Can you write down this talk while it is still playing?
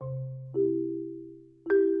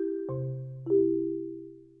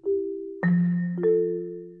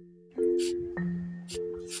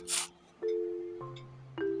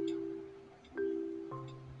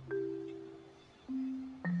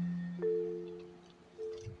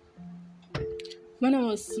When I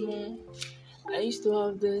was small, I used to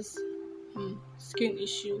have this skin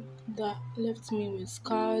issue that left me with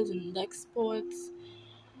scars and dark spots.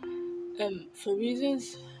 For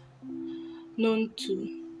reasons known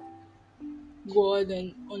to God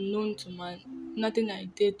and unknown to man, nothing I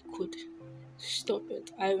did could stop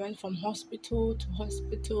it. I went from hospital to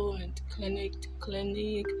hospital and clinic to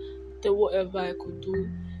clinic, did whatever I could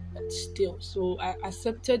do, but still. So I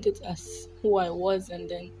accepted it as who I was and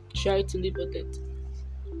then tried to live with it.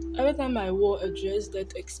 Every time I wore a dress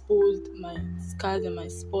that exposed my scars and my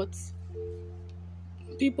spots,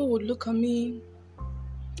 people would look at me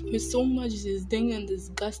with so much disdain and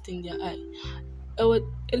disgust in their eye.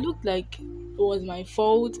 It looked like it was my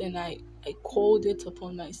fault and I called it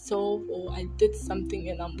upon myself, or I did something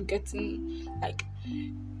and I'm getting like,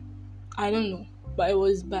 I don't know, but it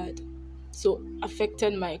was bad. So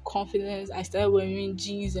affected my confidence. I started wearing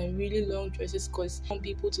jeans and really long dresses because I want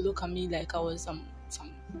people to look at me like I was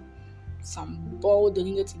some ball they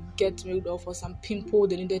needed to get rid of, or some pimple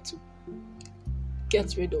they needed to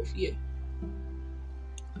get rid of. Yeah.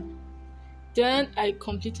 Then I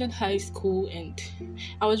completed high school and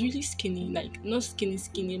I was really skinny, like not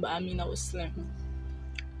skinny, but I mean I was slim.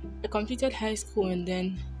 I completed high school and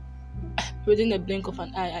then within a blink of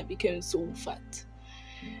an eye I became so fat.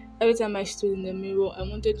 Every time I stood in the mirror, I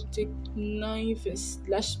wanted to take knife and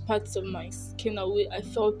slash parts of my skin away. I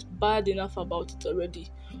felt bad enough about it already.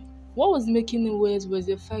 What was making it worse was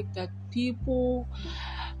the fact that people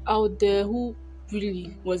out there who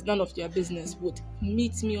really was none of their business would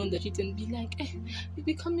meet me on the street and be like, you're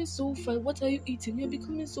becoming so fat, what are you eating? You're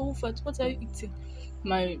becoming so fat, what are you eating?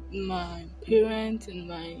 My parents and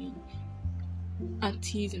my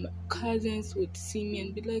aunties and my cousins would see me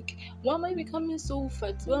and be like, why am I becoming so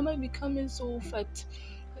fat? Why am I becoming so fat?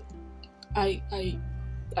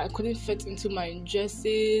 I couldn't fit into my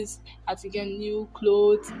dresses. I had to get new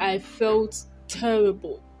clothes. I felt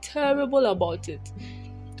terrible about it.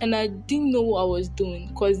 And I didn't know what I was doing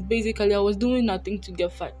because basically I was doing nothing to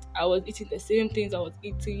get fat. I was eating the same things I was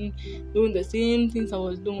eating, doing the same things I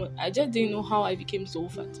was doing. I just didn't know how I became so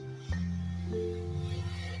fat.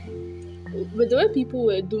 But the way people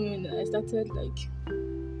were doing it, I started like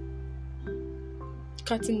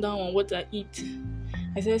cutting down on what I eat.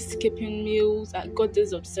 I started skipping meals. I got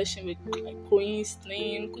this obsession with like growing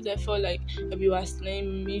slim because I felt like if you are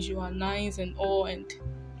slim, it means you are nice and all.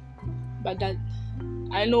 But that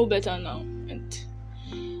I know better now, and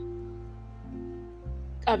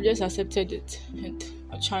I've just accepted it, and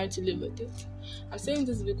I'm trying to live with it. I'm saying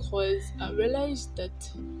this because I realized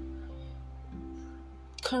that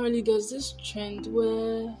currently there's this trend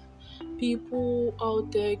where people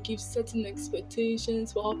out there give certain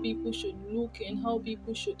expectations for how people should look and how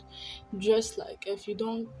people should dress like. If you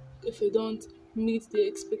don't meet the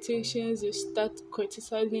expectations, they start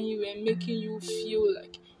criticizing you and making you feel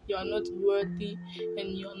like you are not worthy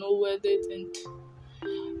and you're not worth it, and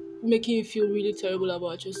making you feel really terrible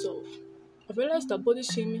about yourself. I've realized that body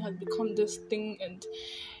shaming has become this thing, and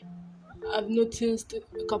I've noticed a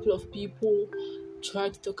couple of people try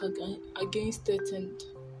to talk against it, and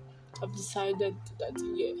I've decided that,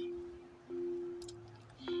 yeah,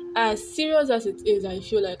 as serious as it is, I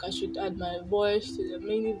feel like I should add my voice to the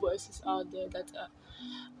many voices out there that are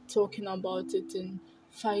talking about it and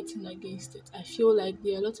fighting against it. I feel like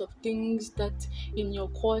there are a lot of things that in your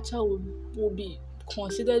culture will be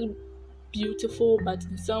considered beautiful, but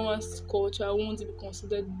in someone's culture won't be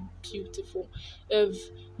considered beautiful. If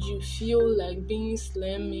you feel like being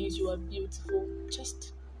slim means you are beautiful,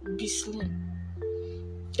 just be slim.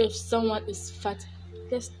 If someone is fat,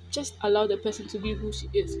 let's just allow the person to be who she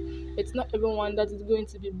is. It's not everyone that is going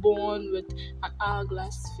to be born with an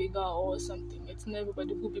hourglass figure or something. It's not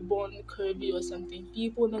everybody who will be born curvy or something.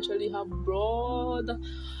 People naturally have a broader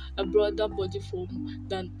body form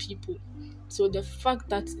than people. So the fact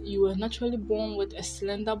that you were naturally born with a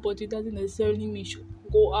slender body doesn't necessarily mean you should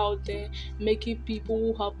go out there making people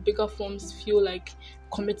who have bigger forms feel like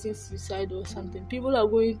committing suicide or something. People are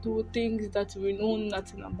going through things that we know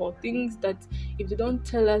nothing about, things that if they don't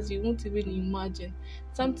tell us, you won't even imagine.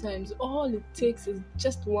 Sometimes all it takes is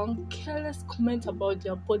just one careless comment about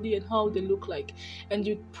their body and how they look like, and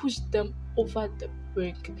you push them over the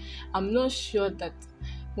brink. I'm not sure that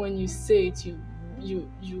when you say it,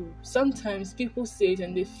 you sometimes people say it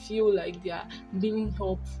and they feel like they are being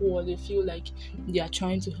helpful, or they feel like they are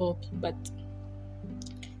trying to help you, but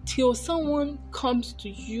till someone comes to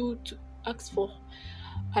you to ask for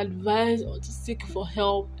advice or to seek for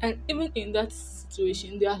help, and even in that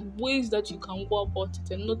situation there are ways that you can go about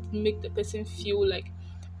it and not make the person feel like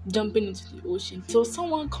jumping into the ocean. Till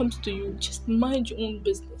someone comes to you, just mind your own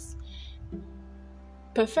business.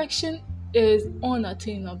 Perfection is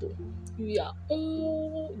unattainable. We are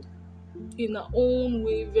all in our own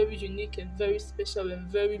way very unique and very special and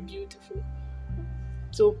very beautiful.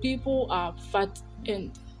 So people are fat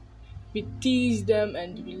and we tease them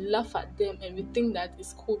and we laugh at them and we think that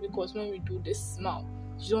it's cool because when we do this smile,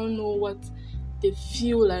 you don't know what they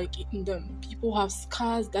feel like in them. People have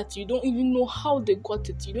scars that you don't even know how they got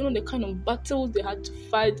it. You don't know the kind of battles they had to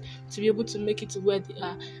fight to be able to make it to where they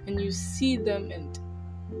are. And you see them and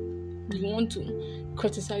you want to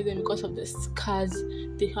criticize them because of the scars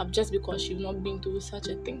they have just because you've not been through such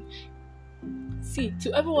a thing. See,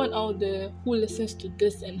 to everyone out there who listens to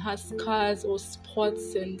this and has scars or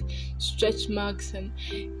spots and stretch marks and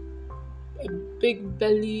a big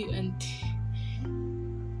belly and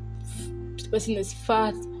the person is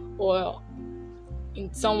fat or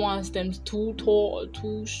in someone's terms too tall or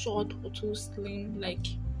too short or too slim, like,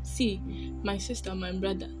 see, my sister, my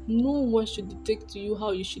brother, no one should dictate to you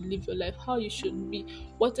how you should live your life, how you should be.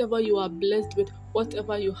 Whatever you are blessed with,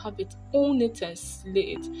 whatever you have, it, own it and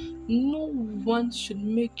slay it. No one should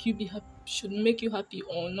make you happy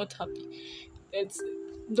or not happy.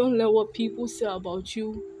 Don't let what people say about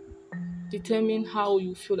you determine how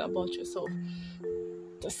you feel about yourself.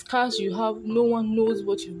 The scars you have, no one knows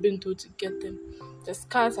what you've been through to get them. The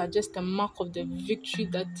scars are just a mark of the victory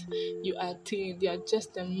that you are taking. They are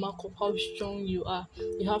just a mark of how strong you are.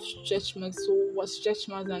 You have stretch marks, so what stretch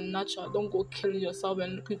marks are natural. Don't go killing yourself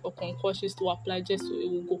and looking for concussions to apply just so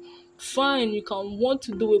it will go. Fine, you can want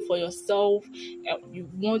to do it for yourself. You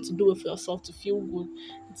want to do it for yourself to feel good.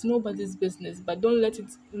 It's nobody's business, but don't let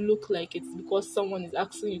it look like it's because someone is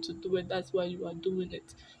asking you to do it. That's why you are doing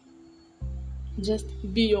it. Just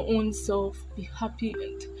be your own self, be happy,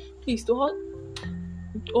 and please, to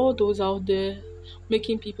all those out there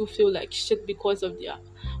making people feel like shit because of their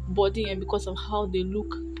body and because of how they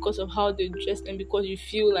look, because of how they dress, and because you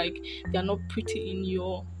feel like they are not pretty in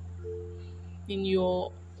your in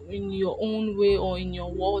your own way or in your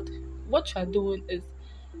world, what you are doing is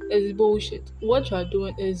bullshit. What you are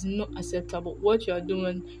doing is not acceptable. What you are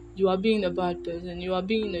doing, you are being a bad person. You are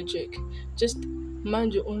being a jerk. Just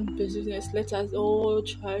mind your own business. Let us all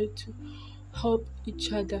try to help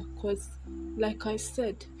each other, because like I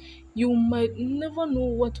said, you might never know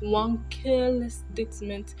what one careless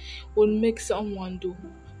statement will make someone do.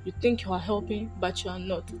 You think you are helping, but you are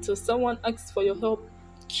not. So someone asks for your help,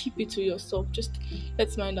 keep it to yourself. Just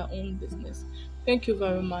let's mind our own business. Thank you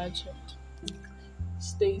very much.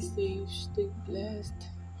 Stay safe, stay blessed,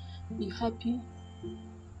 be happy.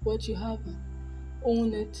 What you have,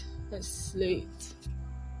 own it and slay it.